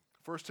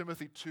1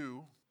 Timothy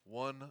 2,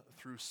 1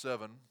 through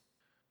 7.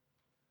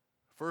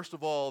 First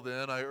of all,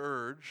 then, I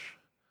urge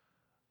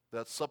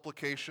that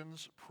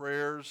supplications,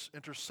 prayers,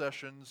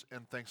 intercessions,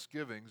 and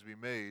thanksgivings be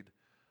made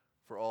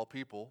for all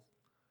people,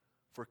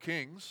 for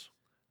kings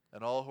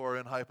and all who are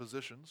in high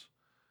positions,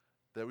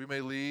 that we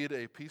may lead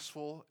a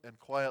peaceful and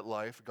quiet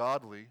life,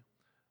 godly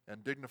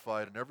and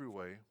dignified in every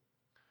way.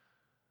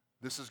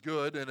 This is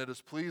good, and it is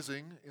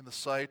pleasing in the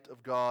sight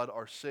of God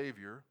our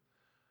Savior,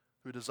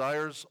 who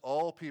desires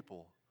all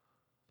people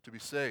to be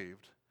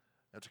saved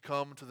and to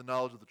come to the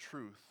knowledge of the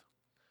truth.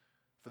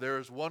 For there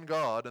is one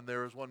God, and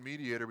there is one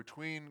mediator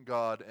between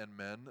God and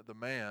men, the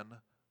man,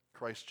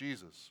 Christ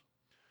Jesus,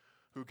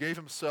 who gave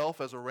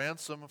himself as a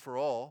ransom for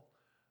all,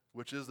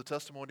 which is the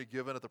testimony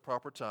given at the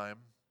proper time.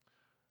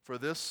 For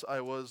this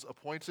I was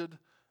appointed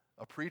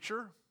a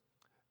preacher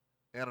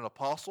and an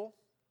apostle.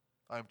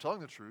 I am telling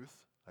the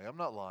truth, I am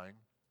not lying,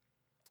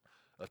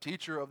 a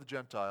teacher of the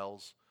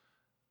Gentiles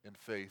in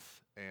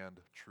faith and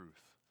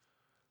truth.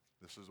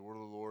 This is the word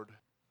of the Lord.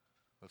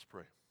 Let's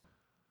pray.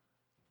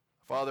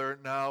 Father,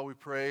 now we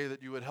pray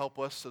that you would help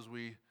us as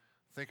we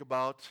think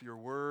about your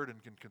word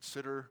and can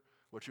consider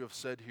what you have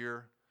said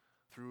here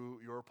through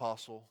your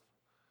apostle,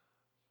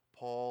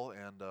 Paul.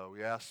 And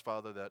we ask,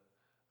 Father, that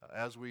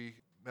as we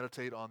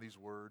meditate on these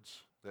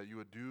words, that you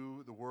would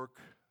do the work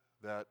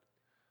that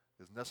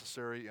is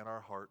necessary in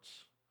our hearts,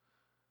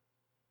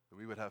 that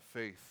we would have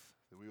faith,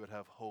 that we would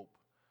have hope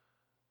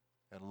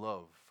and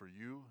love for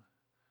you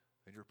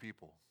and your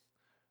people.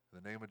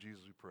 In the name of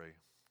Jesus we pray.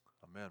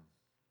 Amen.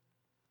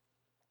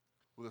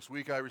 Well, this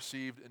week I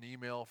received an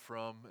email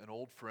from an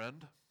old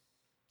friend,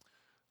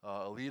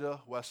 Alita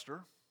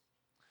Wester.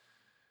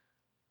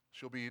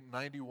 She'll be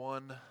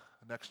 91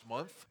 next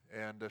month,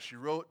 and she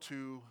wrote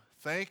to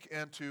thank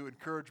and to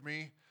encourage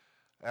me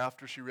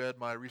after she read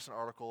my recent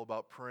article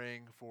about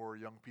praying for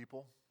young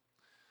people.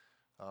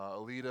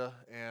 Alita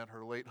and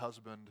her late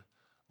husband,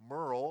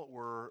 Merle,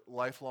 were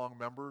lifelong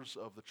members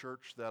of the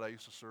church that I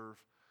used to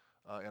serve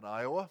in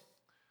Iowa.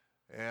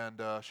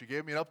 And she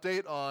gave me an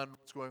update on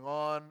what's going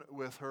on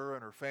with her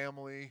and her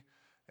family,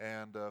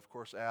 and of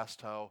course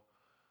asked how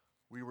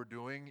we were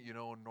doing,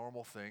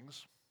 normal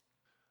things.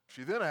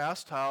 She then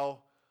asked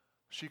how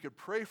she could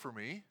pray for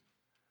me,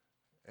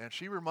 and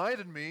she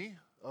reminded me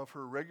of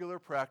her regular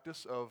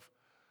practice of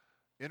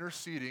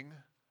interceding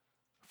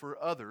for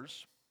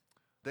others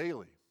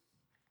daily.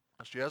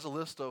 She has a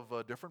list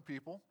of different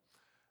people,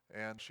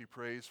 and she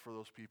prays for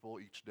those people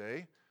each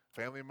day,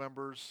 family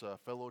members,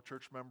 fellow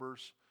church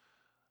members,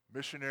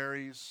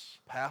 missionaries,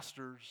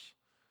 pastors,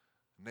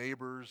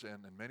 neighbors,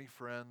 and many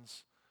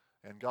friends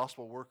and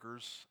gospel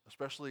workers,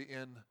 especially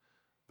in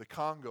the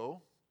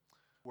Congo,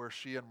 where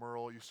she and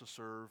Merle used to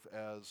serve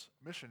as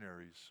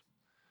missionaries.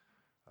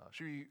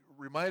 She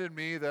reminded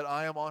me that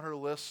I am on her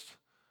list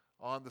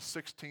on the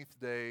 16th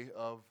day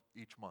of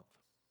each month.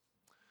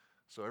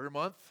 So every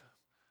month,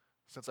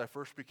 since I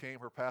first became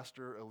her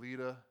pastor,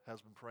 Alita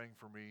has been praying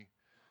for me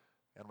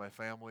and my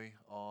family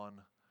on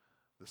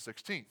the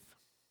 16th.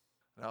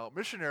 Now,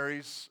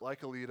 missionaries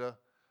like Alita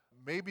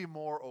may be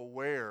more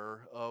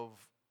aware of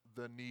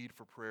the need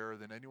for prayer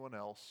than anyone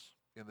else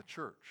in the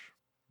church.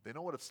 They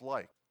know what it's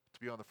like to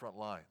be on the front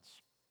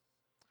lines.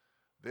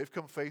 They've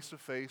come face to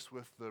face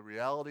with the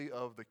reality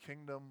of the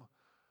kingdom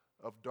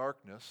of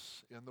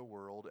darkness in the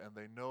world, and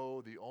they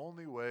know the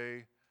only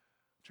way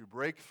to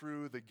break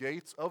through the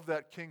gates of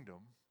that kingdom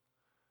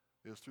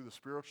is through the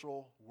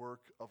spiritual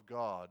work of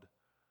God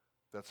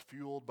that's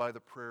fueled by the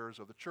prayers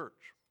of the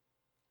church.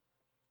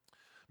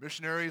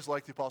 Missionaries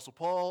like the Apostle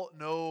Paul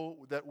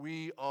know that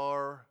we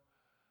are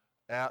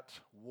at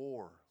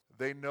war.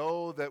 They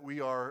know that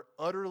we are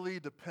utterly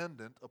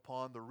dependent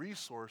upon the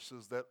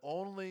resources that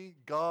only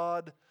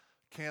God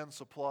can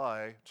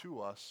supply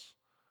to us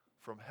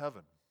from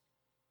heaven.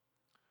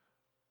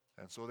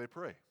 And so they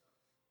pray.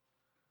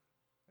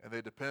 And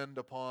they depend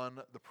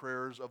upon the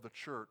prayers of the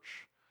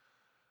church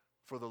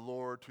for the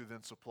Lord to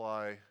then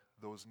supply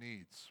those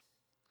needs.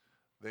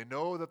 They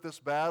know that this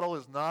battle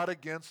is not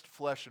against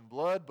flesh and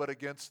blood, but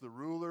against the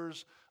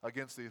rulers,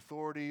 against the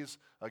authorities,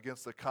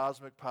 against the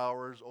cosmic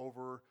powers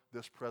over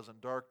this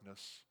present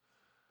darkness,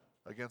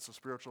 against the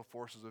spiritual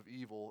forces of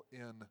evil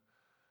in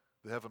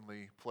the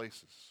heavenly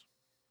places.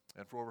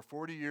 And for over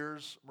 40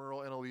 years,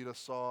 Merle and Alita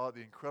saw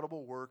the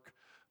incredible work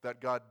that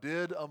God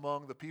did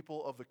among the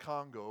people of the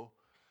Congo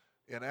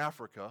in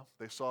Africa.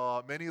 They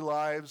saw many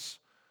lives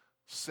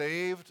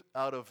saved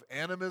out of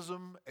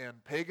animism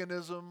and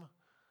paganism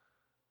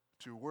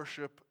to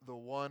worship the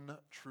one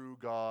true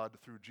God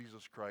through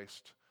Jesus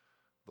Christ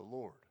the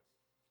Lord.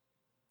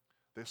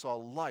 They saw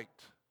light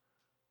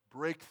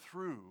break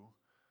through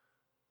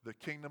the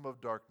kingdom of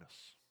darkness.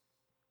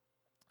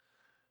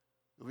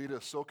 Alita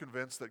is so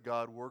convinced that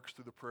God works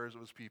through the prayers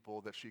of his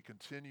people that she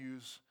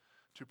continues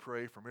to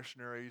pray for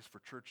missionaries, for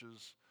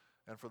churches,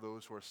 and for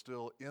those who are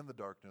still in the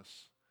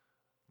darkness,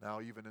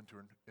 now even into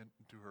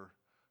her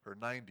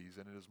 90s.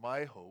 And it is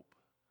my hope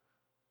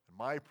and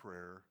my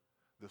prayer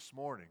this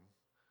morning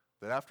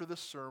that after this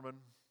sermon,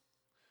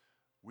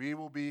 we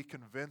will be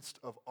convinced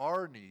of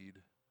our need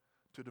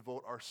to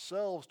devote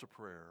ourselves to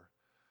prayer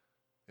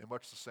in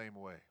much the same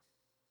way,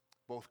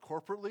 both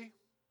corporately,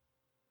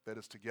 that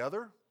is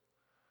together,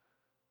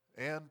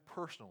 and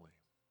personally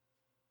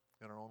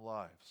in our own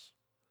lives.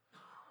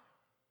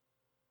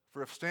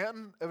 For if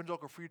Stanton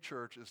Evangelical Free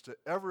Church is to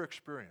ever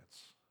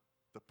experience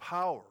the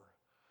power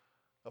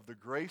of the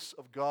grace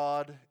of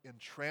God in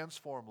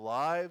transformed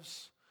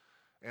lives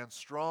and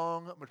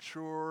strong,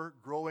 mature,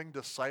 growing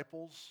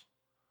disciples,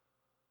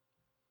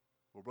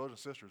 well, brothers and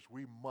sisters,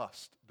 we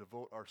must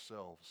devote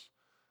ourselves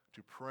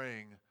to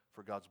praying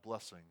for God's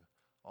blessing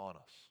on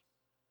us.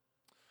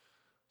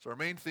 So our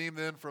main theme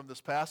then from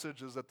this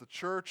passage is that the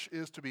church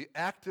is to be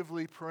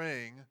actively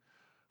praying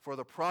for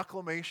the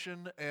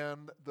proclamation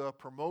and the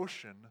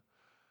promotion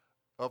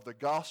of the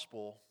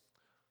gospel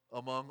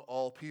among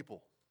all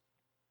people.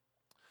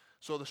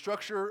 So the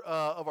structure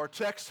of our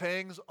text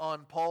hangs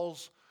on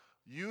Paul's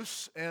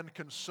use and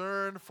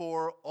concern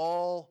for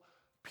all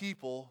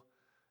people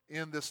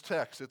in this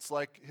text. It's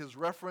like his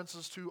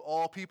references to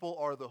all people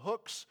are the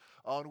hooks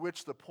on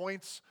which the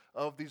points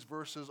of these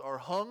verses are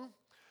hung.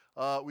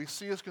 We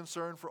see his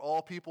concern for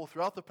all people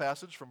throughout the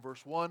passage from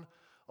verse 1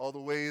 all the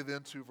way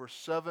then to verse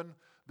 7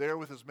 there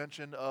with his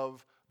mention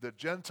of the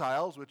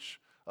Gentiles, which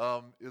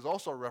is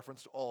also a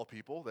reference to all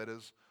people, that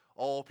is,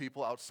 all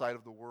people outside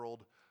of the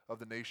world of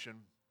the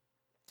nation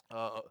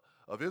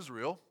of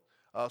Israel.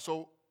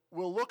 So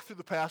we'll look through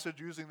the passage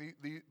using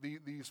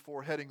these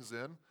four headings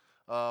then.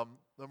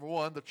 Number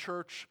one, the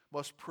church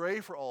must pray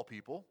for all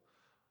people,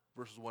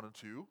 verses 1 and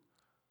 2.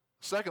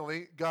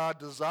 Secondly, God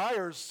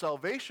desires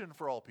salvation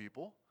for all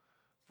people,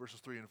 verses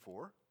 3 and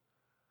 4.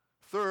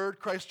 Third,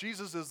 Christ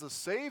Jesus is the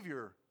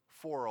Savior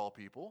for all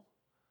people,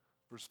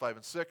 verses 5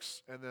 and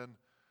 6. And then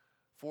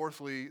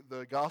fourthly,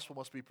 the gospel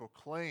must be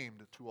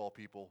proclaimed to all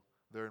people,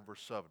 there in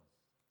verse 7.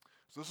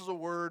 So this is a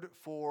word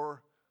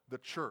for the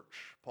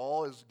church.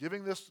 Paul is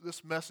giving this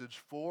message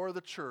for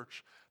the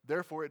church.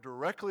 Therefore, it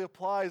directly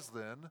applies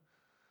then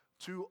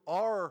to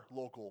our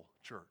local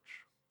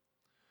church,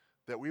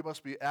 that we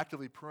must be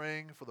actively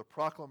praying for the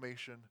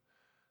proclamation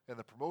and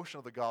the promotion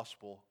of the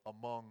gospel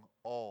among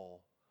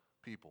all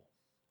people.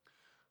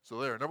 So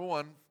there, number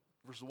one,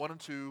 verses 1 and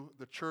 2,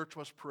 the church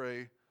must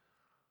pray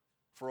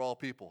for all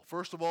people.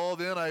 First of all,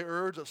 then, I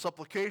urge that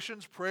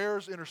supplications,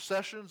 prayers,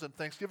 intercessions, and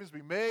thanksgivings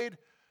be made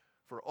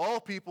for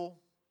all people,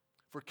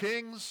 for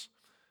kings,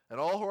 and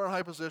all who are in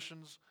high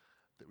positions,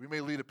 that we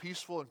may lead a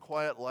peaceful and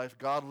quiet life,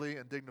 godly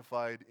and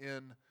dignified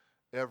in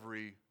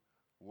every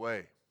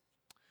way.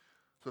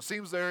 So it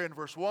seems there in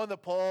verse 1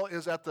 that Paul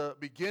is at the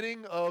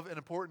beginning of an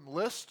important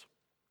list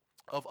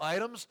of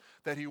items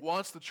that he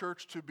wants the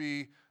church to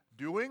be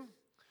doing.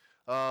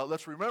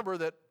 Let's remember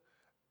that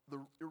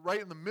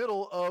right in the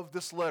middle of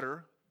this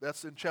letter,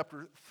 that's in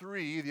chapter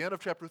 3, the end of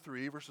chapter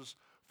 3, verses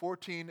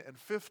 14 and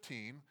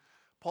 15,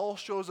 Paul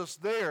shows us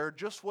there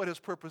just what his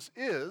purpose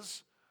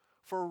is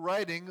for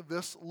writing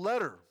this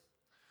letter.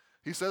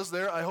 He says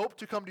there, I hope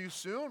to come to you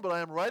soon, but I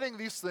am writing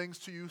these things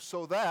to you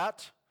so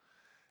that,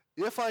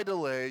 if I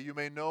delay, you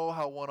may know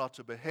how one ought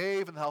to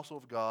behave in the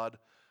household of God,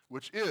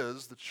 which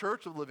is the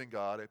church of the living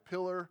God, a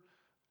pillar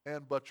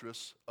and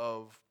buttress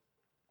of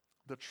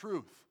the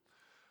truth.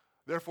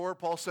 Therefore,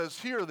 Paul says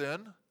here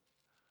then,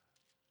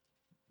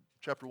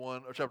 chapter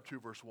 2,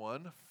 verse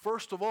 1,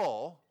 first of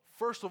all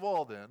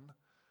then,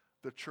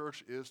 the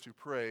church is to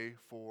pray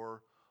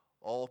for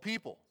all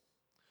people.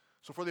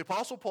 So for the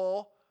Apostle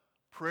Paul,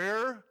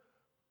 prayer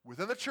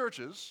within the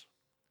churches,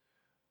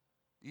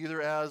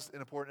 either as an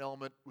important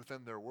element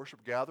within their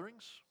worship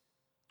gatherings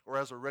or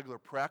as a regular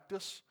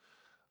practice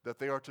that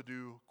they are to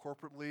do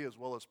corporately as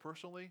well as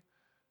personally,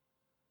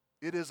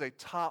 it is a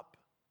top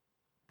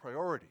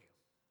priority.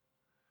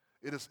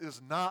 It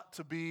is not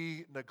to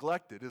be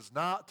neglected. It is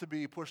not to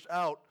be pushed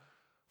out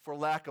for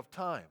lack of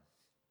time.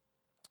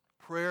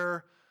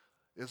 Prayer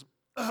is,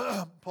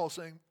 Paul's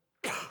saying,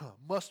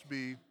 must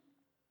be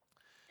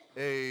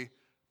a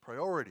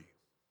priority.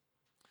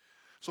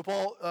 So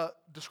Paul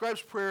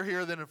describes prayer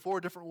here then in four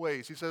different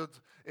ways. He says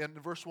in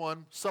verse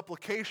 1,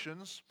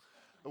 supplications,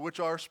 which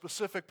are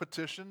specific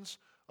petitions,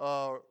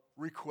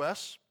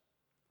 requests,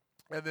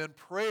 and then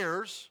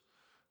prayers,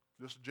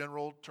 just a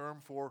general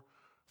term for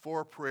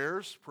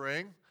prayers,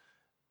 praying,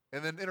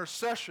 and then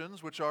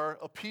intercessions, which are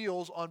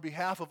appeals on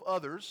behalf of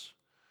others,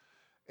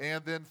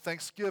 and then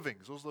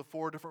thanksgivings. Those are the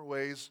four different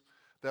ways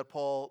that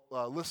Paul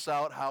lists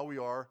out how we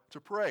are to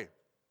pray.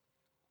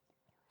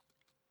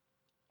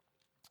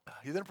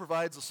 He then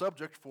provides a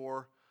subject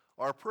for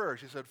our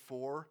prayers. He said,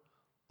 for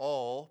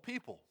all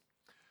people.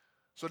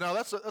 So now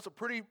that's a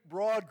pretty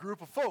broad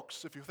group of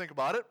folks, if you think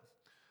about it,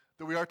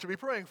 that we are to be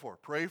praying for.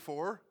 Pray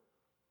for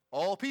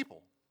all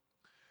people.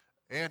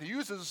 And he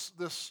uses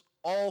this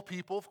all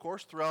people, of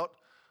course, throughout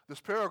this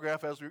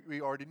paragraph, as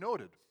we already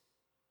noted.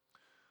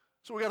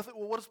 So we got to think,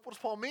 well, what does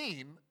Paul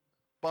mean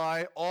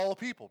by all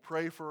people?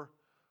 Pray for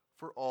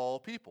all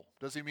people.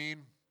 Does he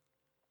mean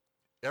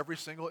every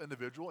single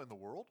individual in the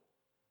world?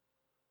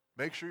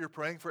 Make sure you're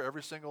praying for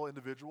every single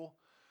individual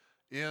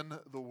in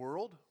the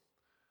world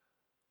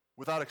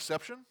without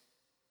exception?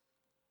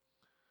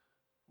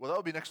 Well, that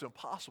would be next to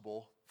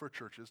impossible for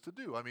churches to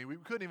do. I mean, we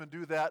couldn't even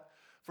do that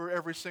for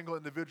every single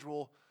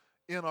individual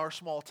in our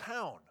small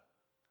town.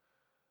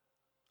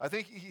 I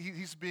think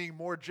he's being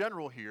more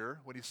general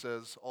here when he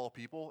says all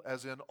people,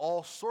 as in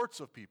all sorts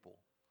of people,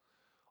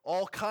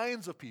 all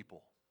kinds of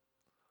people,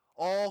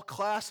 all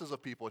classes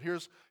of people.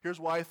 And here's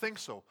why I think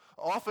so.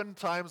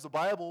 Oftentimes the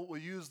Bible will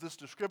use this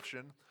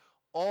description,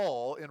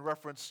 all, in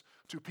reference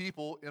to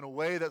people in a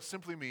way that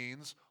simply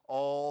means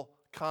all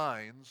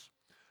kinds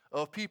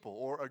of people,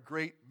 or a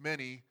great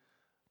many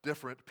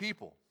different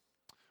people.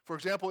 For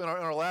example, in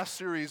our last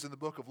series in the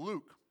book of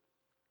Luke,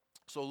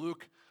 so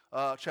Luke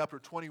chapter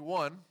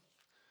 21,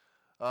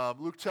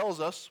 Luke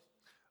tells us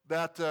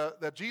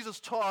that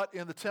Jesus taught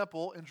in the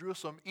temple in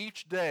Jerusalem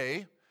each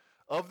day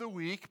of the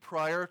week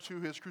prior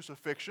to his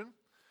crucifixion.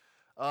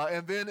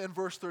 And then in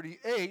verse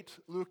 38,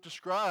 Luke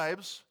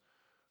describes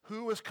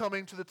who is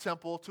coming to the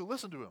temple to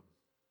listen to him.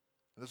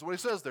 And this is what he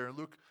says there in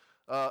Luke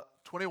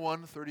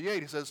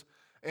 21:38. He says,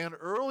 "And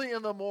early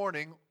in the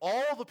morning,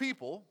 all the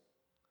people,"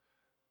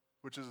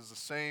 which is the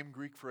same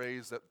Greek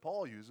phrase that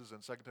Paul uses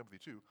in 2 Timothy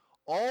 2,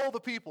 "all the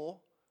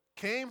people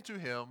came to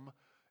him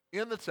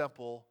in the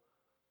temple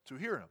to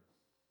hear him."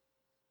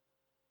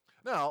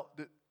 Now,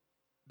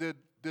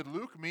 did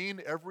Luke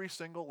mean every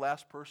single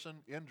last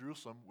person in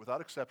Jerusalem,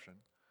 without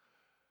exception,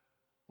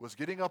 was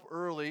getting up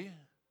early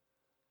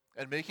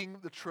and making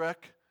the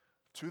trek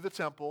to the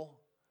temple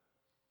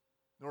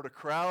in order to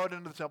crowd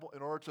into the temple,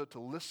 in order to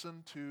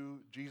listen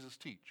to Jesus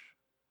teach?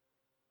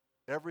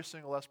 Every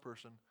single last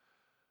person,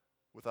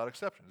 without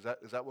exception.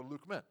 Is that what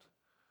Luke meant?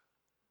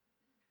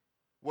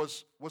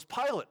 Was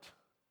Pilate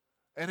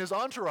and his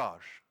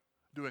entourage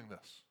doing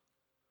this?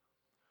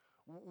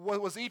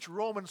 Was each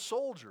Roman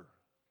soldier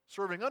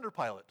serving under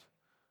Pilate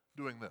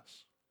doing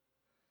this?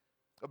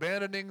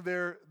 Abandoning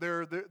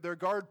their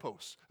guard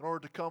posts in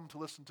order to come to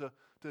listen to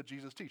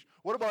Jesus teach?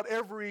 What about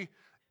every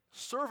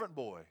servant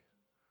boy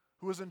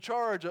who was in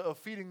charge of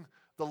feeding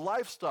the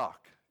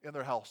livestock in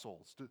their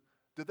households?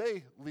 Did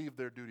they leave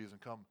their duties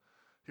and come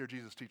hear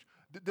Jesus teach?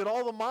 Did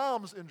all the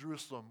moms in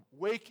Jerusalem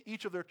wake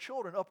each of their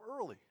children up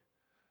early,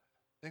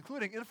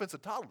 including infants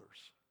and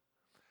toddlers,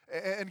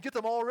 and get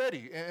them all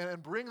ready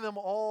and bring them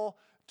all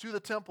to the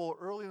temple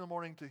early in the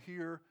morning to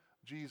hear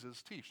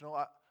Jesus teach? No,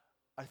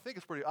 I think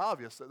it's pretty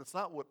obvious that that's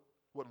not what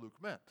Luke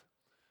meant.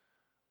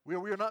 We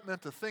are not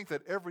meant to think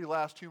that every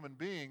last human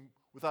being,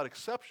 without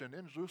exception,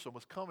 in Jerusalem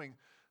was coming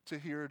to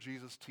hear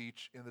Jesus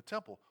teach in the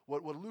temple.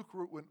 What Luke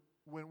wrote,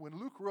 when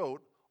Luke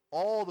wrote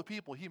all the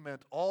people, he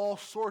meant all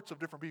sorts of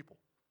different people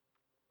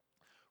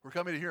were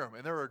coming to hear him,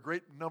 and there were a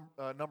great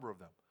number of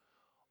them.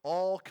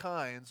 All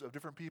kinds of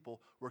different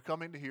people were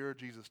coming to hear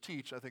Jesus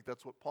teach. I think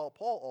that's what Paul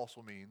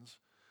also means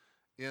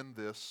in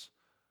this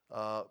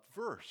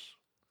verse.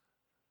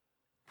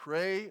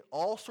 Pray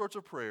all sorts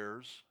of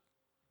prayers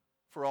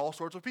for all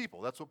sorts of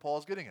people. That's what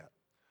Paul's getting at.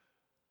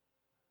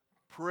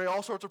 Pray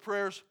all sorts of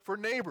prayers for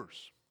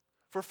neighbors,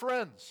 for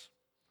friends,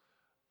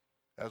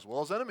 as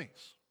well as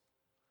enemies.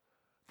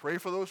 Pray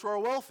for those who are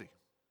wealthy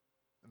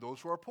and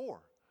those who are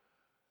poor.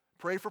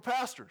 Pray for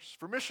pastors,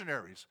 for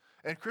missionaries,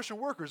 and Christian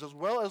workers, as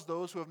well as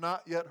those who have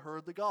not yet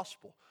heard the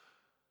gospel.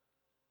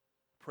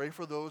 Pray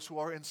for those who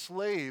are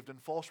enslaved in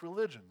false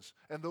religions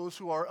and those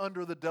who are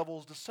under the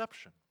devil's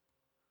deception.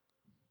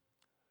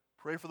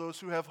 Pray for those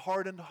who have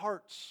hardened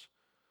hearts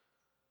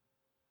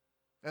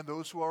and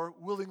those who are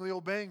willingly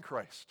obeying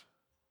Christ.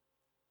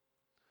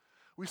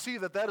 We see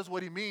that is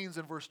what he means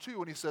in verse 2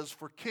 when he says,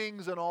 "For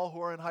kings and all who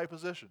are in high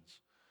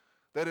positions."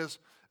 That is,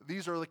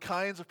 these are the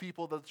kinds of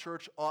people that the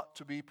church ought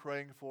to be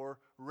praying for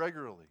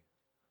regularly.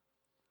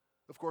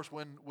 Of course,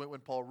 when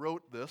Paul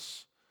wrote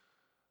this,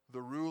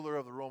 the ruler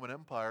of the Roman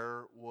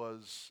Empire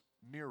was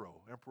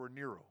Nero, Emperor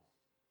Nero,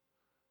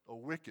 a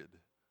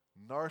wicked,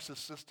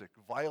 narcissistic,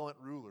 violent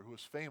ruler who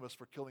was famous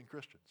for killing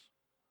Christians.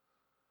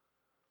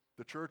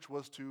 The church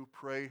was to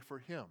pray for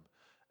him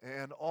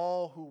and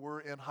all who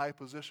were in high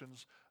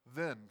positions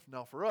then.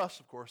 Now for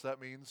us, of course, that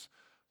means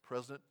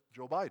President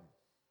Joe Biden,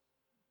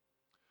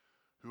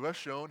 who has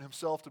shown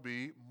himself to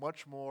be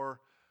much more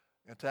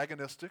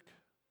antagonistic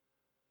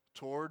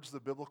towards the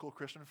biblical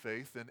Christian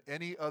faith than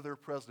any other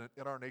president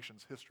in our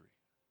nation's history.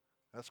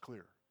 That's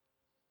clear.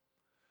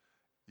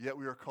 Yet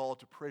we are called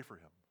to pray for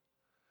him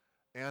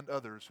and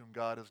others whom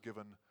God has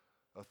given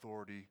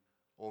authority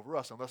over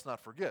us. And let's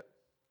not forget,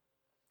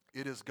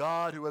 it is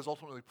God who has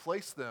ultimately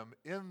placed them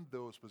in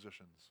those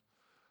positions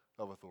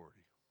of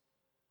authority.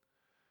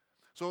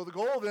 So the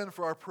goal then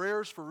for our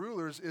prayers for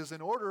rulers is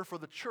in order for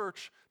the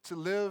church to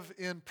live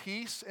in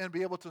peace and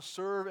be able to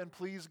serve and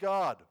please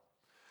God.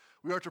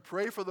 We are to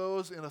pray for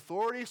those in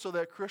authority so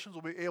that Christians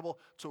will be able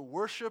to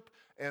worship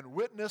and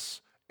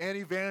witness and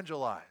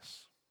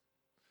evangelize.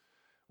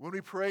 When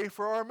we pray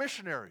for our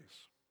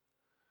missionaries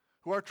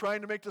who are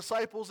trying to make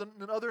disciples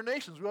in other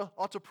nations, we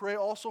ought to pray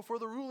also for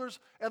the rulers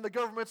and the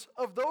governments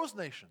of those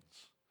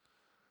nations,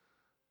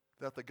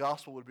 that the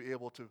gospel would be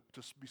able to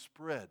be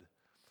spread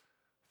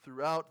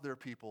throughout their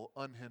people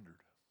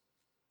unhindered.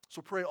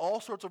 So pray all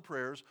sorts of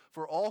prayers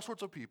for all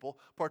sorts of people,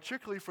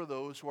 particularly for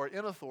those who are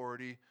in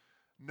authority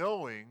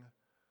knowing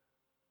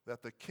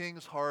that the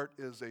king's heart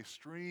is a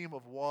stream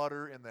of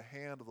water in the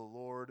hand of the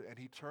Lord, and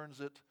he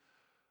turns it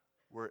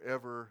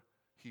wherever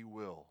he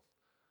will.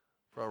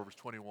 Proverbs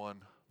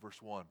 21,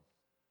 verse 1.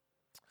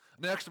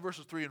 Next, in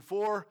verses 3 and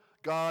 4,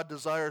 God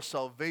desires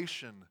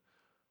salvation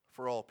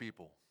for all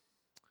people.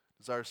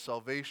 Desires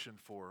salvation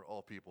for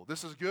all people.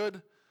 This is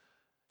good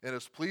and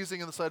is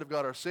pleasing in the sight of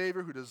God our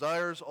Savior, who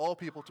desires all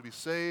people to be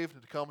saved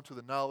and to come to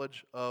the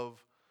knowledge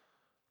of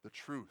the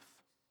truth.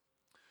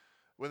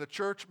 When the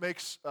church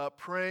makes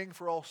praying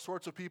for all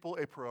sorts of people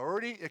a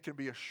priority, it can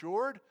be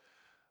assured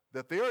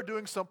that they are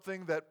doing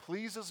something that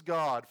pleases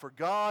God. For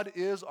God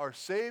is our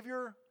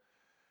Savior,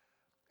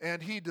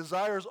 and he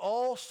desires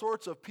all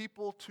sorts of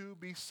people to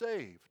be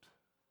saved.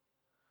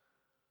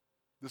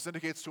 This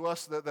indicates to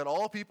us that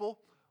all people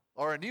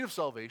are in need of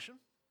salvation.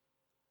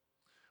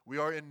 We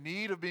are in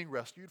need of being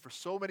rescued. For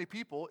so many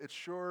people, it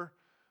sure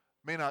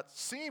may not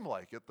seem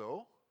like it,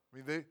 though. I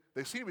mean,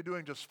 they seem to be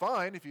doing just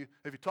fine. If you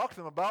talk to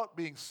them about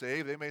being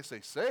saved, they may say,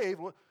 saved?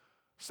 What?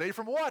 Saved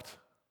from what?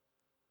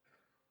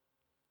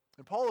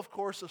 And Paul, of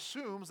course,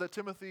 assumes that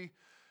Timothy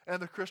and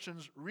the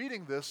Christians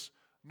reading this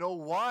know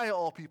why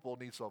all people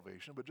need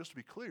salvation. But just to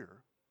be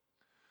clear,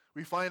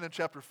 we find in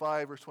chapter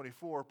 5, verse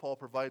 24, Paul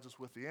provides us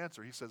with the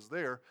answer. He says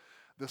there,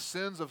 the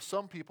sins of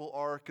some people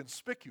are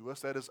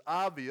conspicuous, that is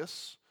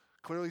obvious,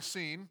 clearly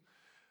seen,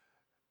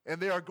 and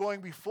they are going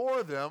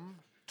before them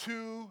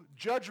to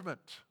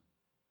judgment.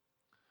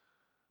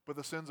 But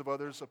the sins of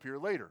others appear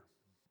later.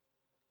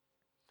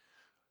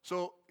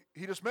 So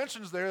he just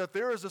mentions there that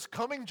there is this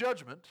coming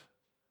judgment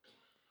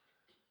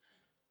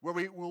where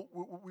we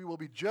will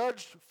be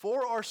judged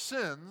for our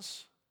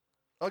sins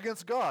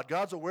against God.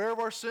 God's aware of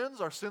our sins.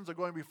 Our sins are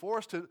going before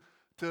us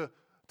to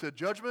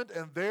judgment,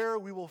 and there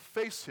we will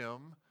face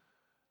him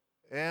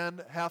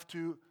and have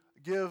to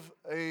give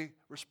a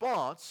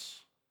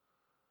response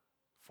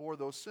for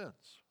those sins.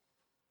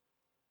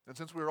 And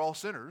since we are all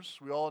sinners,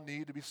 we all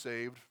need to be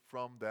saved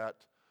from that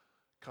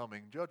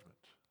coming judgment.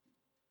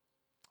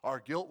 Our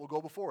guilt will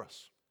go before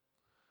us.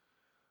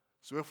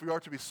 So if we are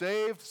to be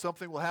saved,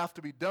 something will have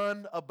to be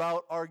done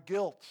about our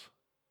guilt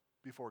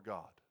before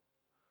God.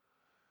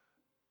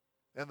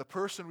 And the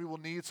person we will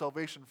need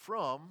salvation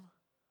from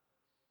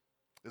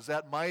is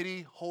that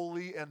mighty,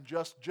 holy, and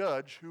just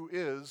judge who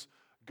is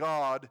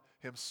God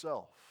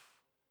himself.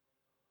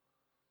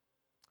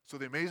 So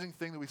the amazing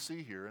thing that we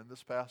see here in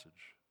this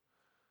passage,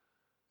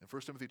 in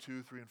 1 Timothy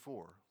 2, 3, and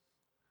 4,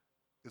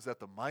 is that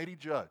the mighty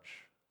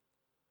judge,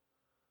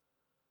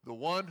 the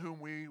one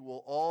whom we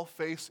will all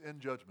face in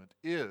judgment,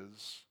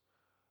 is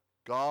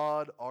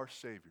God our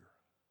Savior,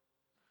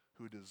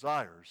 who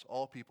desires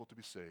all people to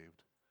be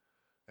saved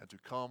and to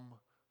come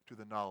to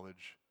the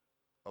knowledge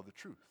of the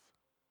truth.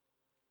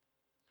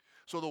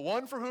 So the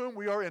one for whom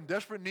we are in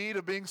desperate need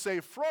of being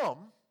saved from,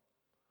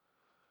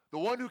 the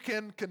one who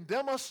can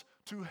condemn us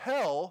to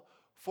hell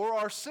for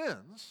our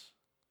sins,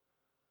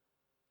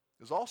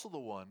 is also the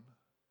one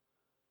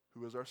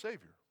who is our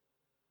Savior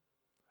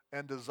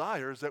and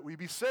desires that we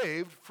be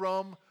saved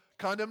from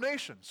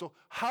condemnation. So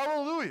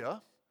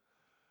hallelujah,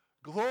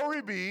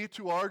 glory be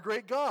to our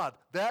great God.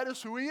 That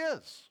is who he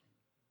is,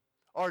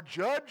 our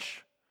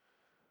judge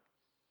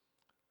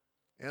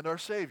and our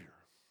Savior.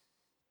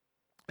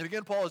 And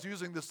again, Paul is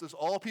using this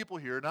all people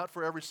here, not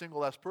for every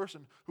single last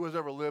person who has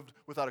ever lived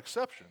without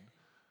exception,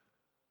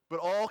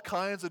 but all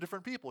kinds of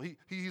different people.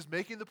 He's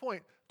making the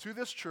point to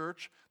this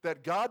church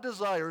that God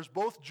desires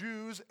both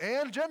Jews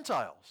and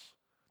Gentiles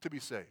to be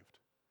saved.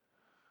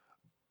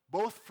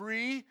 Both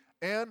free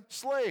and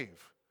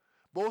slave.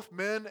 Both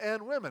men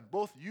and women.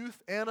 Both youth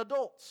and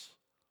adults.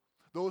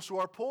 Those who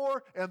are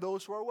poor and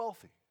those who are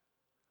wealthy.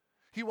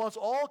 He wants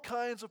all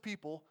kinds of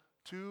people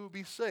to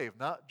be saved.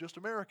 Not just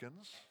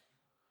Americans,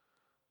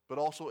 but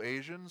also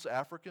Asians,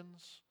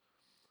 Africans,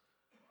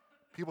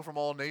 people from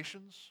all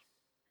nations.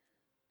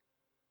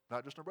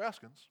 Not just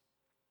Nebraskans,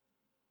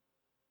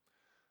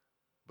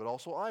 but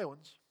also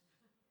Iowans.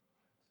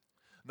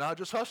 Not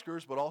just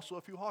Huskers, but also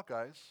a few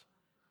Hawkeyes.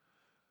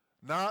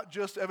 Not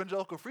just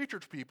evangelical free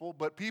church people,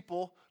 but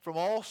people from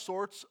all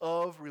sorts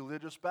of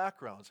religious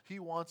backgrounds. He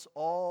wants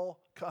all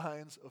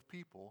kinds of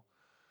people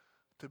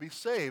to be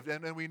saved.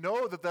 And we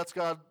know that that's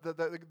God,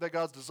 that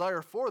God's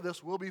desire for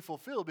this will be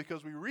fulfilled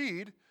because we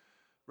read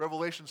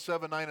Revelation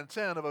 7, 9, and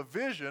 10 of a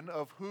vision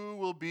of who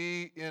will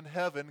be in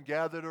heaven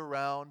gathered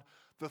around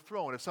the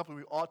throne. It's something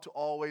we ought to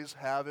always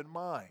have in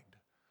mind.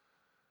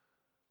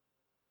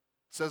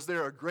 It says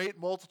there, a great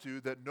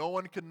multitude that no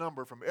one can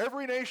number from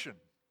every nation,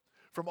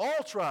 from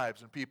all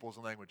tribes and peoples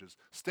and languages,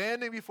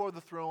 standing before the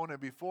throne and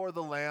before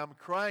the Lamb,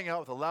 crying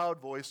out with a loud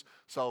voice,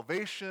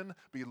 salvation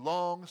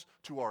belongs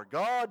to our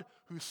God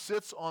who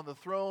sits on the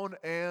throne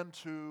and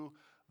to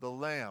the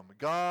Lamb.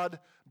 God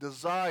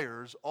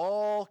desires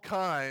all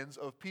kinds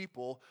of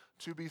people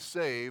to be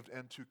saved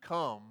and to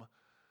come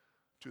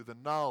to the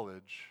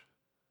knowledge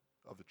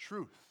of the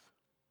truth.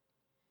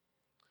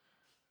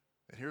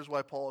 And here's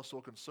why Paul is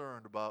so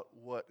concerned about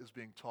what is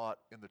being taught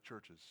in the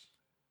churches.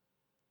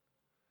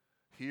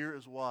 Here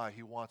is why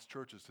he wants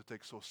churches to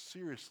take so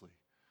seriously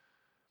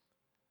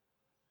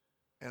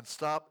and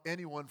stop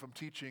anyone from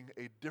teaching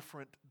a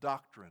different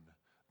doctrine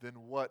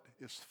than what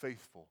is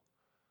faithful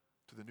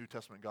to the New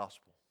Testament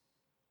gospel.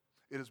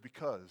 It is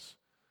because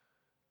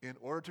in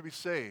order to be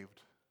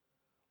saved,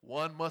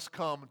 one must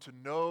come to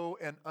know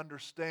and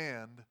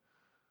understand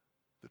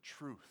the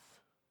truth.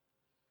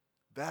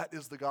 That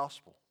is the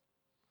gospel.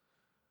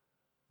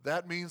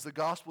 That means the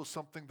gospel is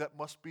something that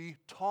must be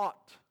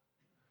taught.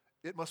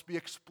 It must be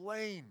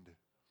explained.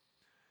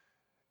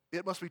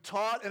 It must be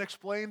taught and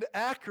explained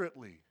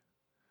accurately.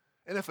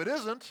 And if it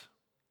isn't,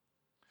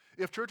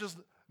 if churches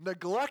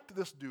neglect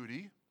this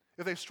duty,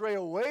 if they stray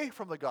away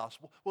from the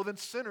gospel, well, then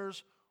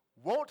sinners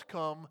won't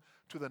come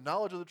to the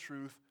knowledge of the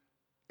truth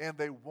and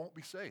they won't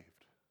be saved.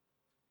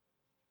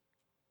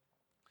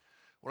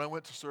 When I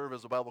went to serve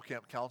as a Bible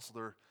camp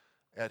counselor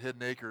at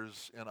Hidden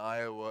Acres in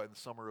Iowa in the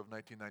summer of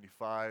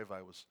 1995,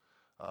 I was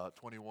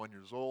 21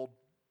 years old.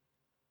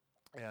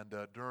 And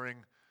during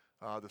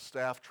the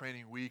staff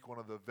training week, one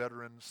of the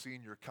veteran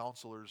senior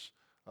counselors,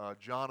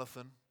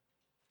 Jonathan,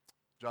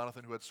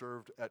 who had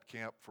served at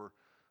camp for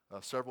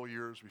several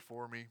years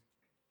before me,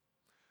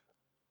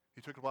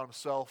 he took it upon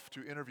himself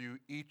to interview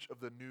each of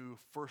the new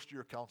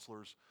first-year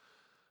counselors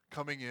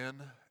coming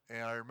in.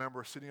 And I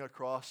remember sitting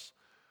across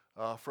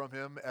from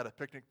him at a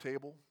picnic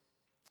table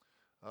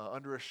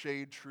under a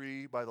shade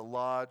tree by the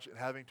lodge and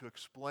having to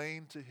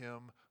explain to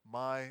him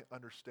my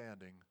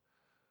understanding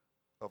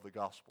of the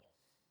gospel.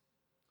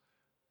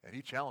 And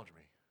he challenged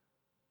me.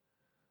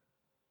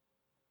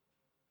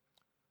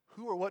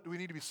 Who or what do we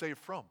need to be saved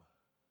from?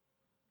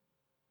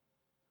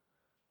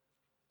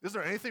 Is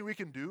there anything we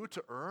can do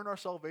to earn our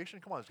salvation?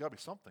 Come on, there's got to be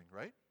something,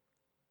 right?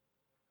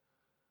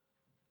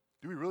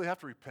 Do we really have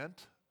to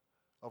repent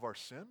of our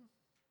sin?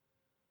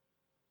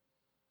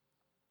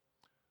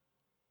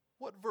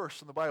 What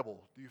verse in the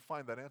Bible do you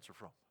find that answer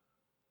from?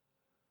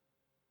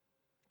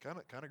 Kind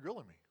of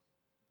grilling me.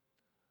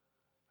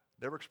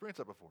 Never experienced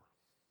that before.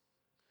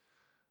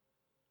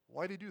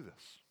 Why did he do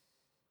this?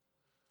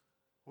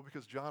 Well,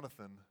 because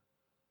Jonathan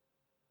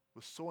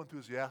was so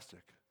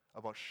enthusiastic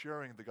about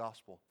sharing the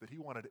gospel that he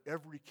wanted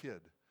every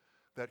kid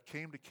that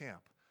came to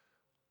camp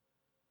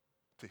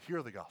to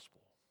hear the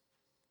gospel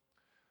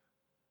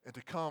and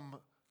to come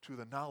to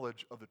the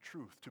knowledge of the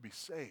truth, to be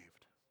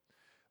saved.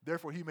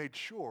 Therefore, he made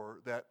sure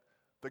that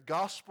the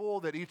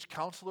gospel that each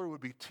counselor would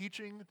be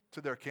teaching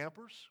to their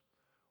campers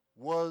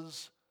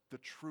was the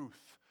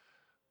truth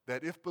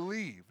that, if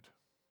believed,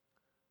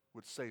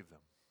 would save them.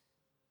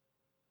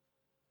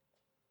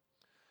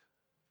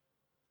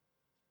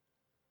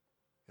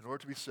 In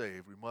order to be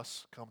saved, we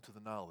must come to the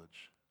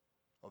knowledge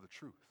of the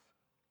truth.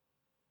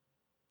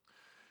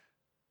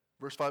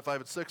 Verse 5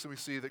 and 6, and we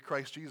see that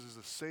Christ Jesus is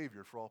a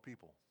Savior for all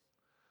people.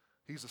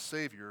 He's a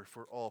Savior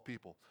for all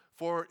people.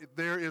 For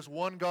there is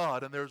one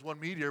God, and there is one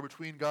mediator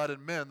between God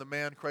and men, the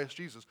man Christ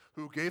Jesus,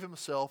 who gave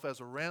himself as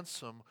a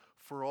ransom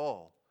for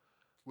all,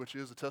 which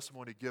is the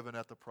testimony given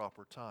at the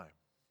proper time.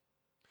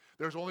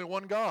 There's only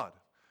one God.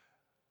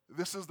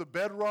 This is the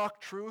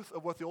bedrock truth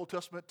of what the Old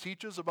Testament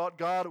teaches about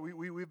God.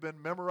 We've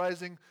been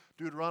memorizing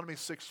Deuteronomy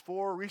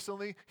 6:4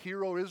 recently.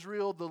 Hear, O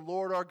Israel, the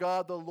Lord our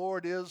God, the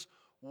Lord is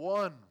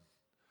one.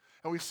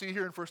 And we see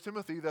here in 1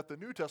 Timothy that the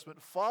New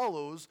Testament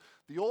follows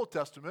the Old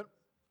Testament.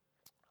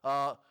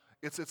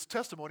 It's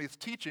testimony, it's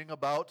teaching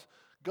about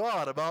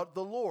God, about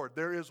the Lord.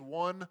 There is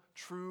one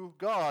true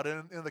God.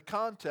 And in the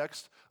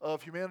context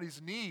of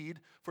humanity's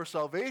need for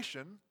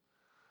salvation,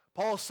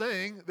 Paul is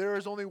saying there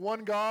is only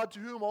one God to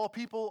whom all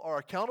people are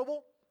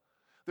accountable.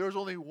 There is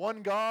only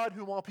one God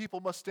whom all people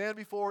must stand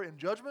before in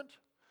judgment.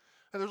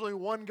 And there's only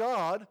one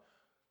God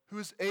who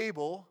is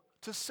able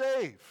to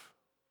save.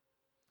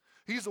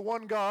 He's the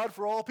one God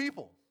for all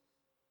people.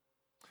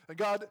 And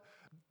God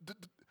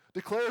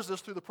declares this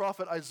through the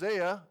prophet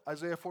Isaiah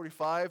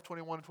 45,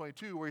 21 and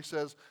 22, where he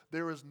says,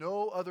 there is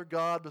no other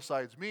God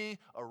besides me,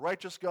 a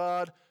righteous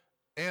God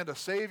and a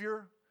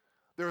Savior.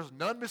 There is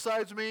none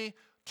besides me.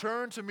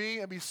 Turn to me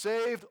and be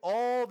saved,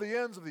 all the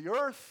ends of the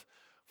earth,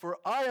 for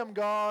I am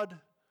God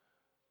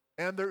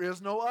and there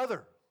is no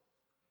other.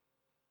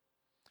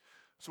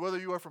 So whether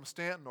you are from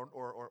Stanton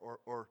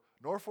or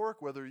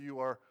Norfolk, whether you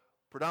are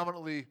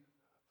predominantly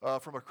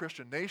from a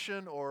Christian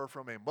nation or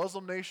from a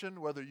Muslim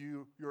nation, whether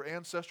your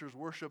ancestors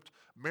worshipped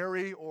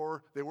Mary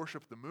or they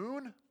worshipped the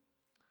moon,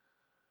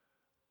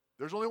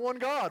 there's only one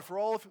God for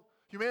all of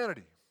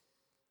humanity.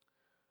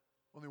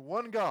 Only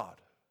one God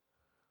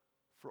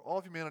for all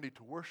of humanity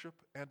to worship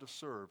and to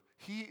serve.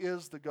 He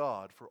is the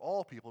God for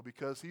all people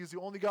because He's the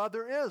only God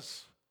there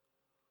is.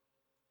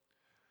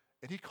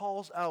 And He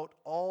calls out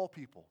all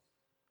people,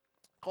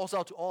 calls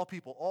out to all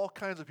people, all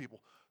kinds of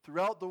people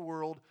throughout the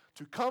world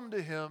to come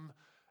to Him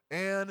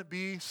and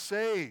be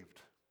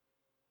saved.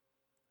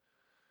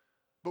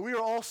 But we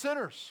are all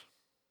sinners.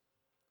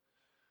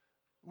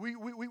 We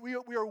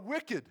are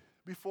wicked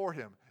before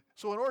Him.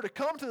 So in order to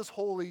come to this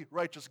holy,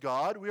 righteous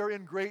God, we are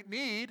in great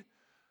need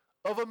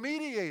of a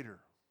mediator.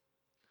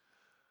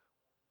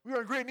 We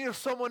are in great need of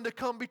someone to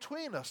come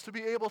between us, to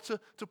be able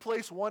to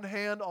place one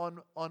hand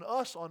on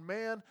us, on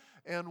man,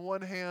 and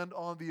one hand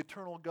on the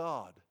eternal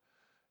God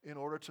in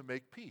order to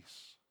make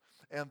peace.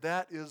 and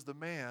that is the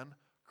man,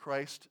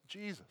 Christ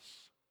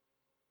Jesus.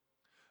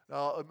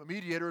 Now, a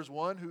mediator is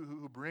one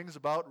who brings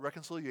about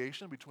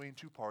reconciliation between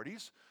two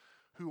parties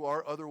who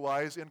are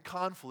otherwise in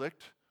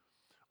conflict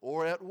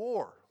or at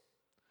war.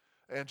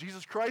 And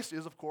Jesus Christ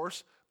is, of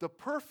course, the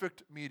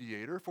perfect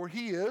mediator, for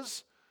he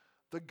is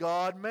the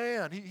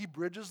God-man. He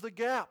bridges the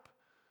gap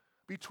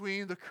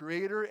between the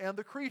Creator and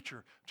the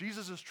creature.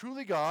 Jesus is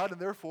truly God and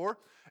therefore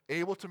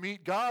able to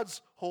meet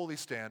God's holy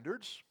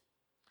standards.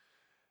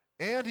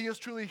 And he is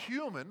truly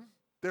human,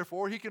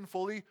 therefore he can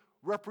fully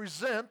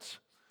represent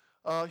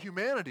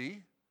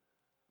humanity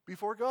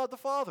before God the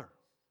Father.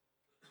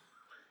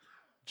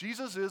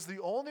 Jesus is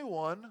the only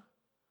one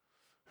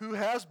who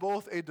has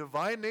both a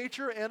divine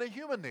nature and a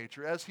human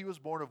nature, as he was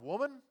born of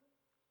woman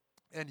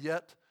and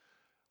yet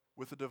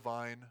with a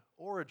divine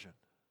origin.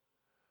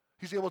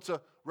 He's able to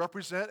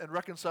represent and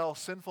reconcile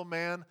sinful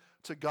man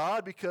to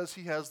God because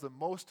he has the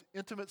most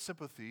intimate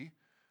sympathy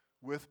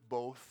with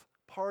both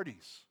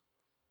parties.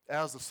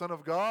 As the Son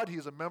of God, he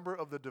is a member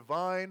of the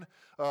divine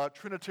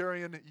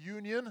Trinitarian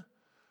union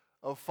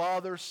of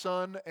Father,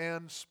 Son,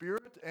 and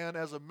Spirit, and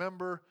as a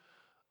member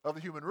of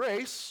the human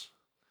race,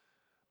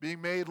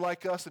 being made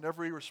like us in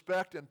every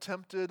respect and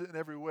tempted in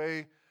every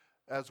way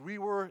as we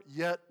were,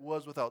 yet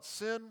was without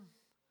sin,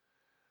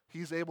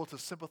 he's able to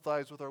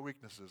sympathize with our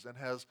weaknesses and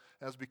has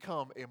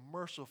become a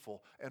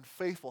merciful and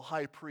faithful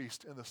high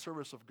priest in the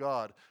service of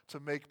God to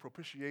make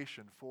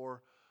propitiation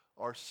for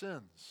our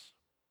sins.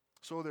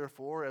 So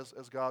therefore, as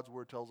God's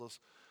word tells us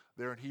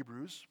there in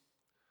Hebrews,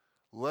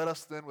 let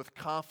us then with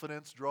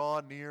confidence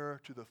draw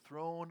near to the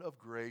throne of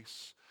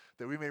grace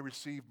that we may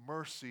receive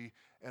mercy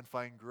and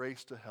find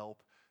grace to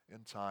help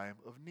in time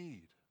of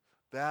need.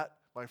 That,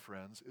 my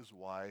friends, is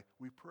why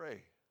we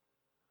pray.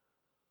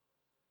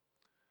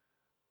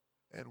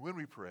 And when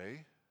we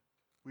pray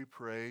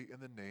in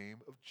the name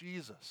of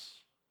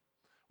Jesus.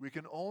 We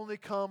can only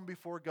come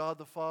before God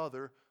the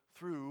Father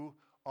through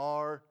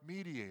our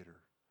mediator,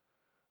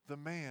 the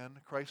man,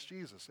 Christ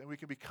Jesus. And we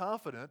can be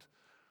confident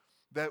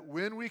that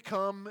when we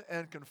come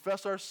and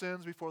confess our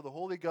sins before the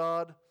holy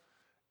God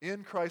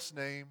in Christ's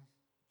name,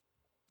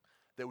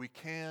 that we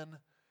can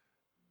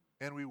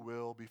and we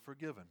will be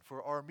forgiven.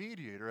 For our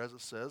mediator, as it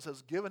says,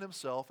 has given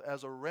himself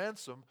as a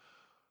ransom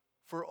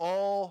for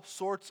all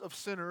sorts of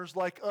sinners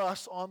like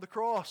us on the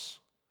cross.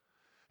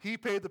 He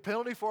paid the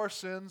penalty for our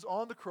sins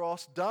on the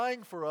cross,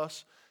 dying for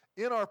us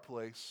in our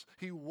place.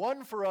 He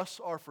won for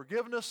us our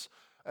forgiveness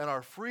and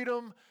our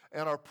freedom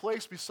and our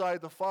place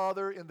beside the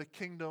Father in the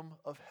kingdom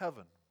of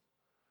heaven.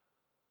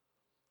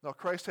 Now,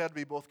 Christ had to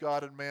be both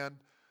God and man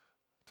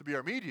to be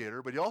our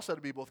mediator, but he also had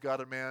to be both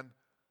God and man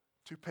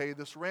to pay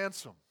this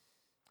ransom,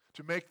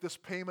 to make this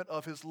payment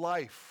of his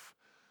life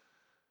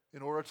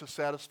in order to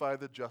satisfy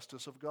the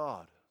justice of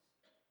God.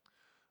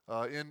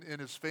 In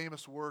his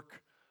famous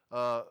work,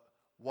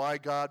 Why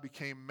God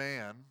Became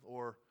Man,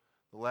 or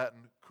the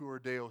Latin Cur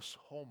Deus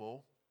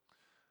Homo,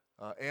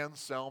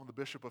 Anselm, the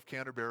Bishop of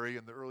Canterbury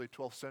in the early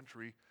 12th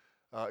century,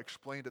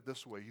 explained it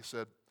this way. He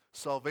said,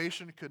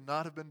 "Salvation could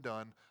not have been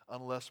done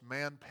unless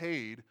man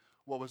paid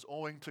what was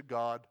owing to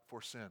God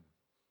for sin.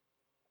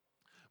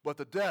 But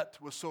the debt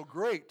was so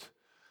great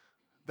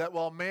that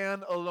while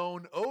man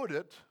alone owed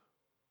it,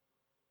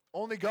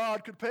 only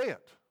God could pay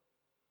it.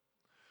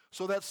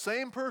 So that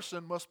same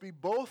person must be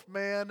both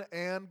man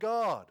and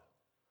God.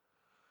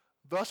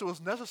 Thus it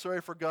was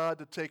necessary for God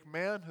to take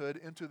manhood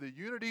into the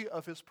unity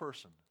of his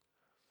person,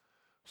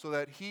 so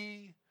that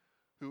he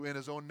who in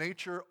his own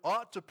nature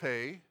ought to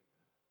pay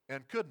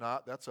and could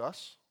not, that's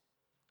us,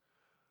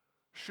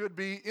 should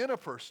be in a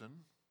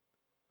person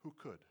who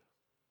could."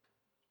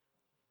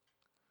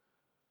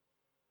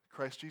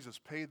 Christ Jesus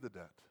paid the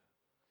debt.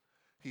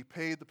 He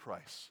paid the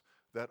price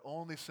that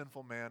only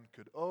sinful man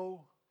could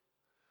owe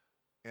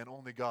and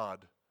only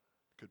God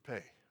could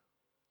pay.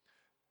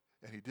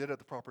 And he did at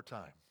the proper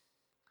time.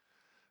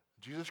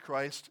 Jesus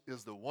Christ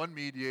is the one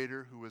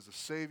mediator who is the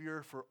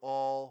Savior for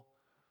all,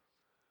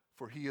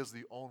 for he is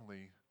the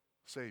only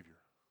Savior.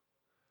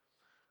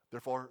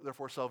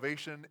 Therefore,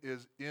 salvation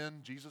is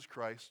in Jesus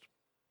Christ,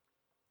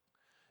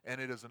 and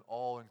it is an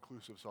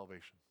all-inclusive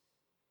salvation.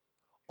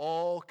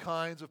 All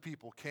kinds of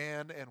people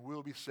can and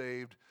will be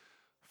saved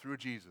through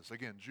Jesus.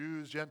 Again,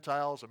 Jews,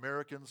 Gentiles,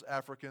 Americans,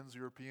 Africans,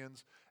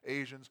 Europeans,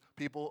 Asians,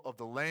 people of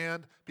the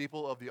land,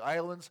 people of the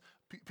islands,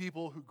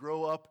 people who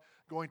grow up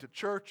going to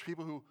church,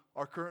 people who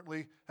are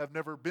currently have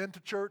never been to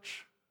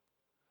church,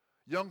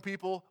 young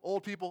people,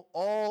 old people,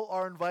 all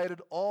are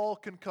invited, all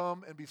can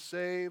come and be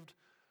saved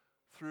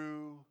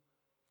through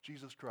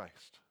Jesus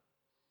Christ.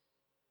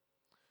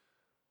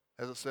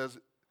 As it says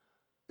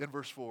in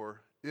verse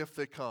 4, if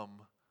they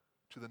come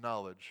to the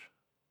knowledge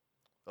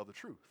of the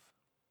truth.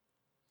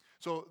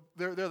 So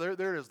there it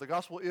is. The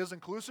gospel is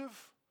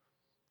inclusive,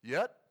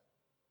 yet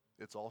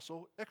it's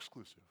also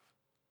exclusive.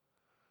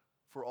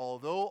 For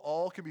although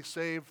all can be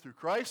saved through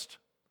Christ,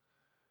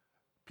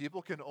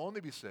 people can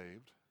only be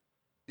saved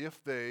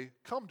if they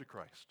come to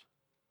Christ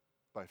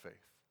by faith.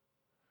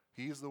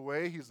 He's the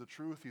way, he's the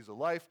truth, he's the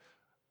life.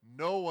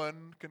 No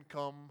one can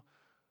come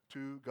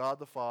to God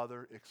the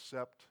Father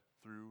except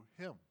through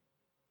him.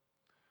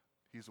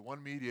 He's the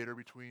one mediator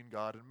between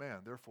God and man.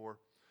 Therefore,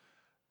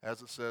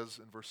 as it says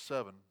in verse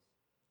 7,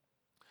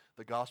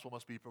 the gospel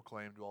must be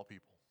proclaimed to all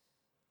people.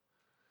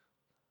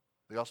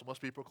 The gospel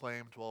must be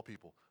proclaimed to all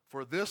people.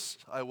 For this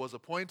I was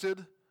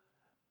appointed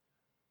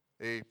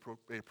a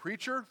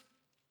preacher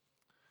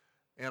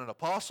and an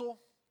apostle.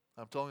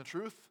 I'm telling the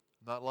truth,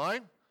 I'm not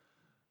lying.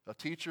 A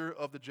teacher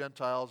of the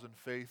Gentiles in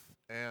faith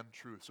and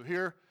truth. So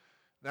here,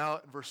 now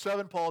in verse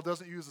 7, Paul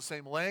doesn't use the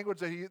same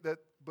language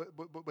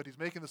but he's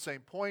making the same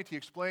point. He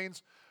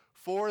explains,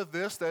 for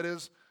this, that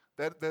is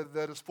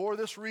for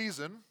this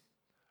reason,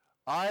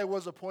 I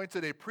was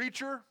appointed a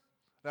preacher.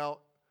 Now,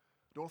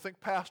 don't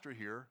think pastor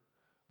here.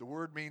 The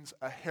word means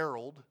a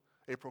herald,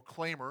 a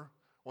proclaimer,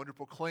 one who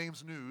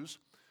proclaims news,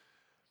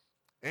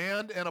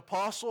 and an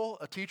apostle,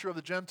 a teacher of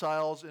the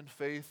Gentiles in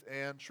faith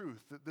and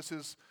truth. This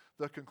is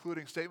the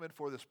concluding statement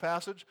for this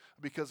passage,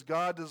 because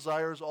God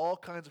desires all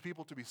kinds of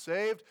people to be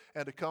saved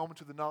and to come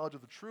to the knowledge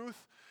of the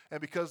truth,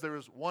 and because there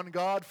is one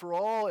God for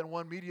all and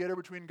one mediator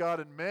between God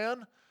and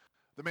man,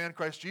 the man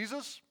Christ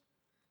Jesus,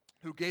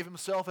 who gave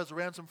himself as a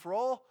ransom for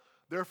all.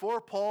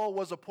 Therefore, Paul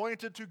was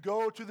appointed to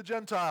go to the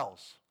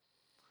Gentiles,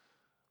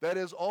 that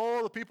is,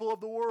 all the people of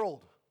the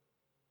world,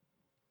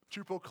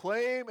 to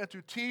proclaim and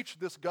to teach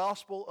this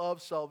gospel of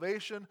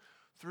salvation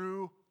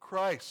through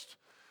Christ.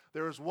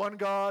 There is one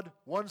God,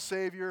 one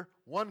Savior,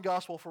 one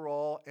gospel for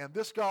all, and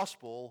this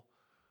gospel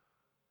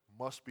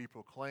must be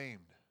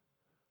proclaimed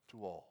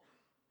to all.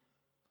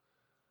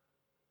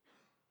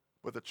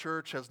 But the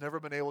church has never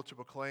been able to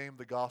proclaim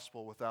the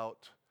gospel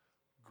without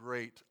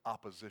great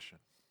opposition.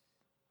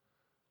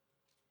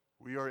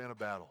 We are in a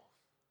battle.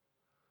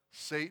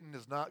 Satan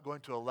is not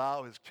going to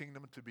allow his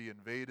kingdom to be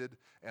invaded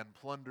and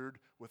plundered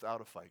without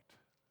a fight.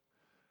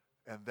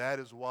 And that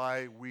is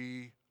why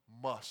we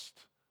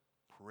must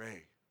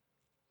pray.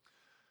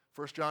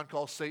 1 John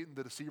calls Satan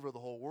the deceiver of the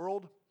whole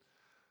world.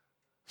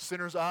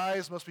 Sinners'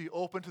 eyes must be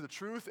open to the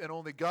truth, and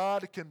only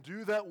God can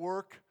do that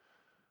work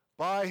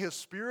by his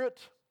Spirit.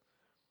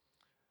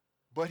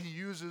 But he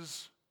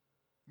uses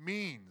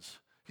means.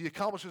 He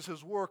accomplishes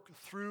his work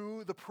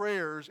through the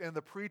prayers and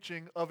the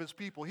preaching of his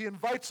people. He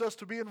invites us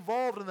to be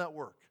involved in that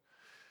work.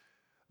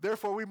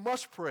 Therefore, we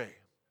must pray,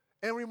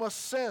 and we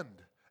must send,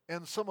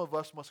 and some of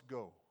us must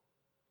go.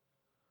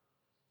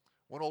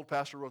 One old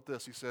pastor wrote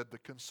this. He said, the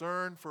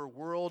concern for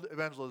world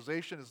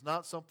evangelization is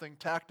not something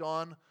tacked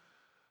on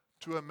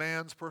to a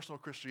man's personal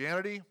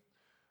Christianity,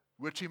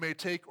 which he may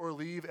take or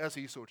leave as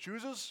he so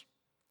chooses.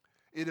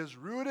 It is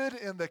rooted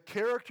in the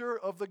character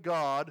of the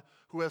God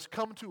who has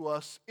come to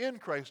us in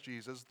Christ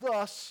Jesus.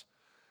 Thus,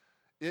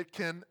 it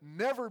can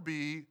never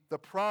be the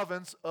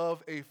province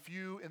of a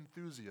few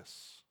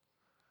enthusiasts,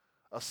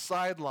 a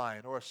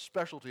sideline or a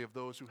specialty of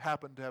those who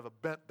happen to have a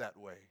bent that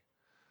way.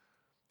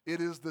 It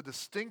is the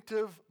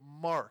distinctive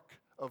mark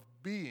of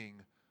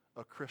being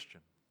a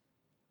Christian.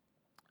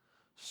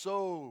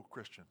 So,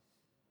 Christian,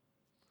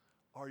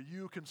 are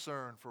you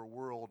concerned for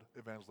world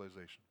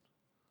evangelization?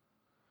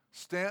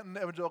 Stanton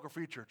Evangelical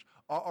Free Church,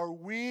 are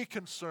we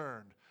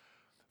concerned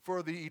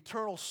for the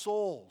eternal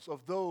souls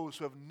of those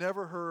who have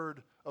never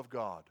heard of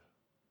God?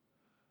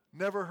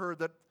 Never heard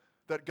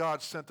that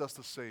God sent us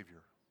the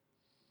Savior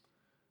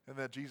and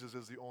that Jesus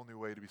is the only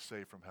way to be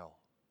saved from hell?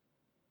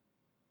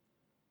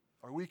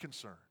 Are we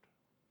concerned?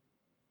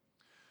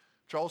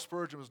 Charles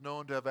Spurgeon was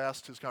known to have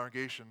asked his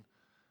congregation,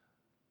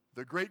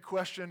 the great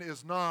question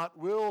is not,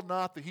 will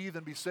not the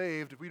heathen be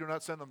saved if we do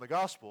not send them the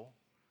gospel,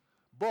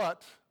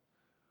 but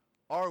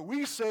are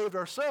we saved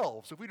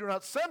ourselves if we do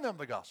not send them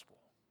the gospel?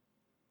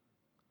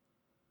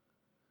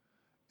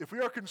 If we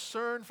are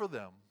concerned for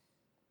them,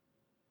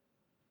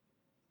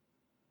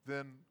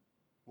 then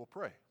we'll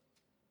pray.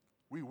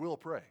 We will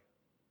pray.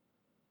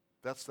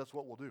 That's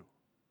what we'll do.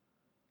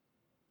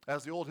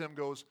 As the old hymn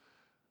goes,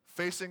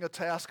 facing a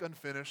task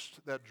unfinished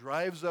that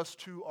drives us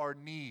to our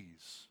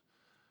knees,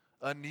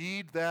 a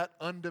need that,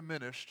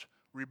 undiminished,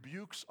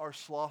 rebukes our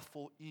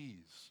slothful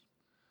ease.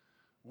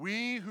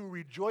 We who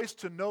rejoice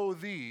to know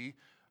thee,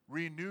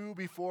 renew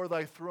before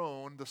thy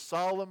throne the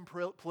solemn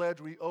pledge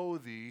we owe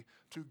thee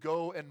to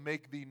go and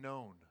make thee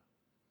known.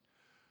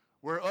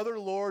 Where other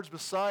lords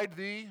beside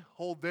thee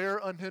hold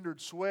their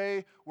unhindered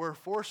sway, where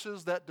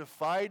forces that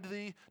defied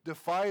thee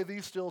defy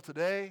thee still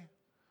today,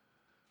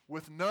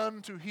 with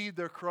none to heed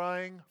their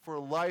crying for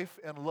life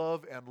and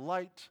love and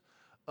light,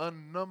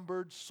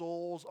 unnumbered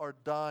souls are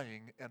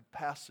dying and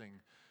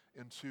passing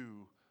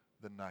into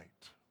the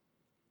night.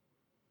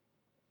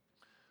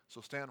 So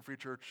Stanton Free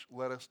Church,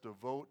 let us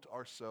devote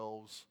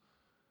ourselves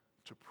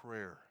to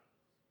prayer.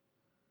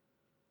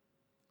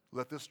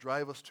 Let this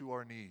drive us to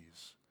our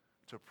knees,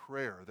 to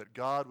prayer, that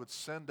God would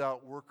send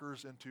out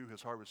workers into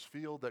his harvest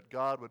field, that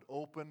God would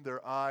open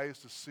their eyes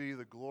to see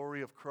the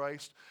glory of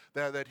Christ,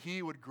 that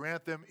he would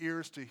grant them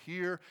ears to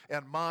hear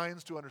and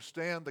minds to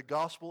understand the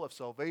gospel of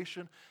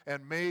salvation,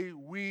 and may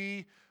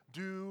we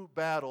do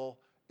battle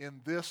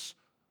in this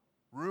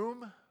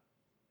room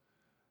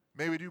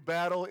May we do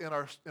battle in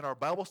our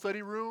Bible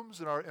study rooms,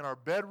 in our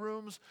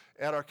bedrooms,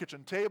 at our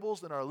kitchen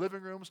tables, in our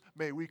living rooms.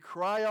 May we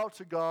cry out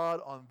to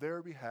God on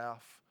their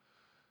behalf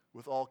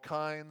with all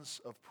kinds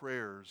of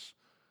prayers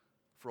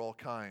for all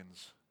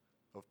kinds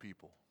of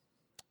people.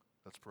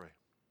 Let's pray.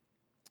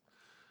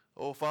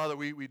 Oh, Father,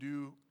 we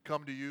do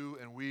come to you,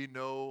 and we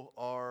know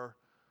our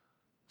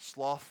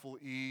slothful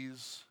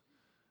ease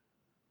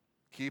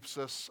keeps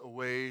us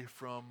away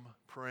from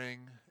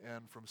praying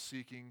and from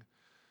seeking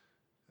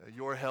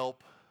your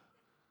help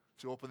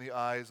to open the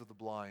eyes of the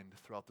blind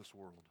throughout this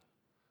world,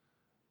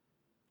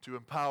 to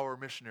empower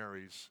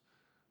missionaries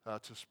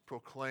to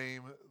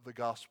proclaim the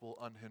gospel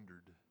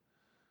unhindered.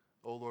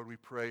 Oh, Lord, we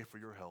pray for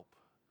your help.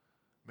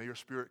 May your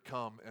Spirit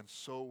come and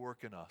so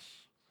work in us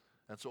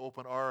and so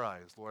open our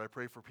eyes. Lord, I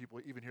pray for people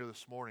even here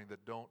this morning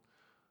that don't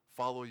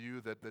follow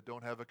you, that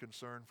don't have a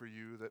concern for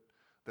you,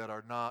 that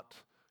are not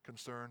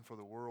concerned for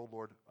the world.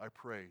 Lord, I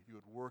pray you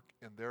would work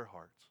in their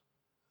hearts,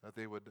 that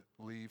they would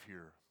leave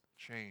here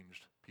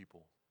changed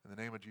people. In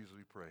the name of Jesus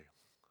we pray.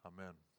 Amen.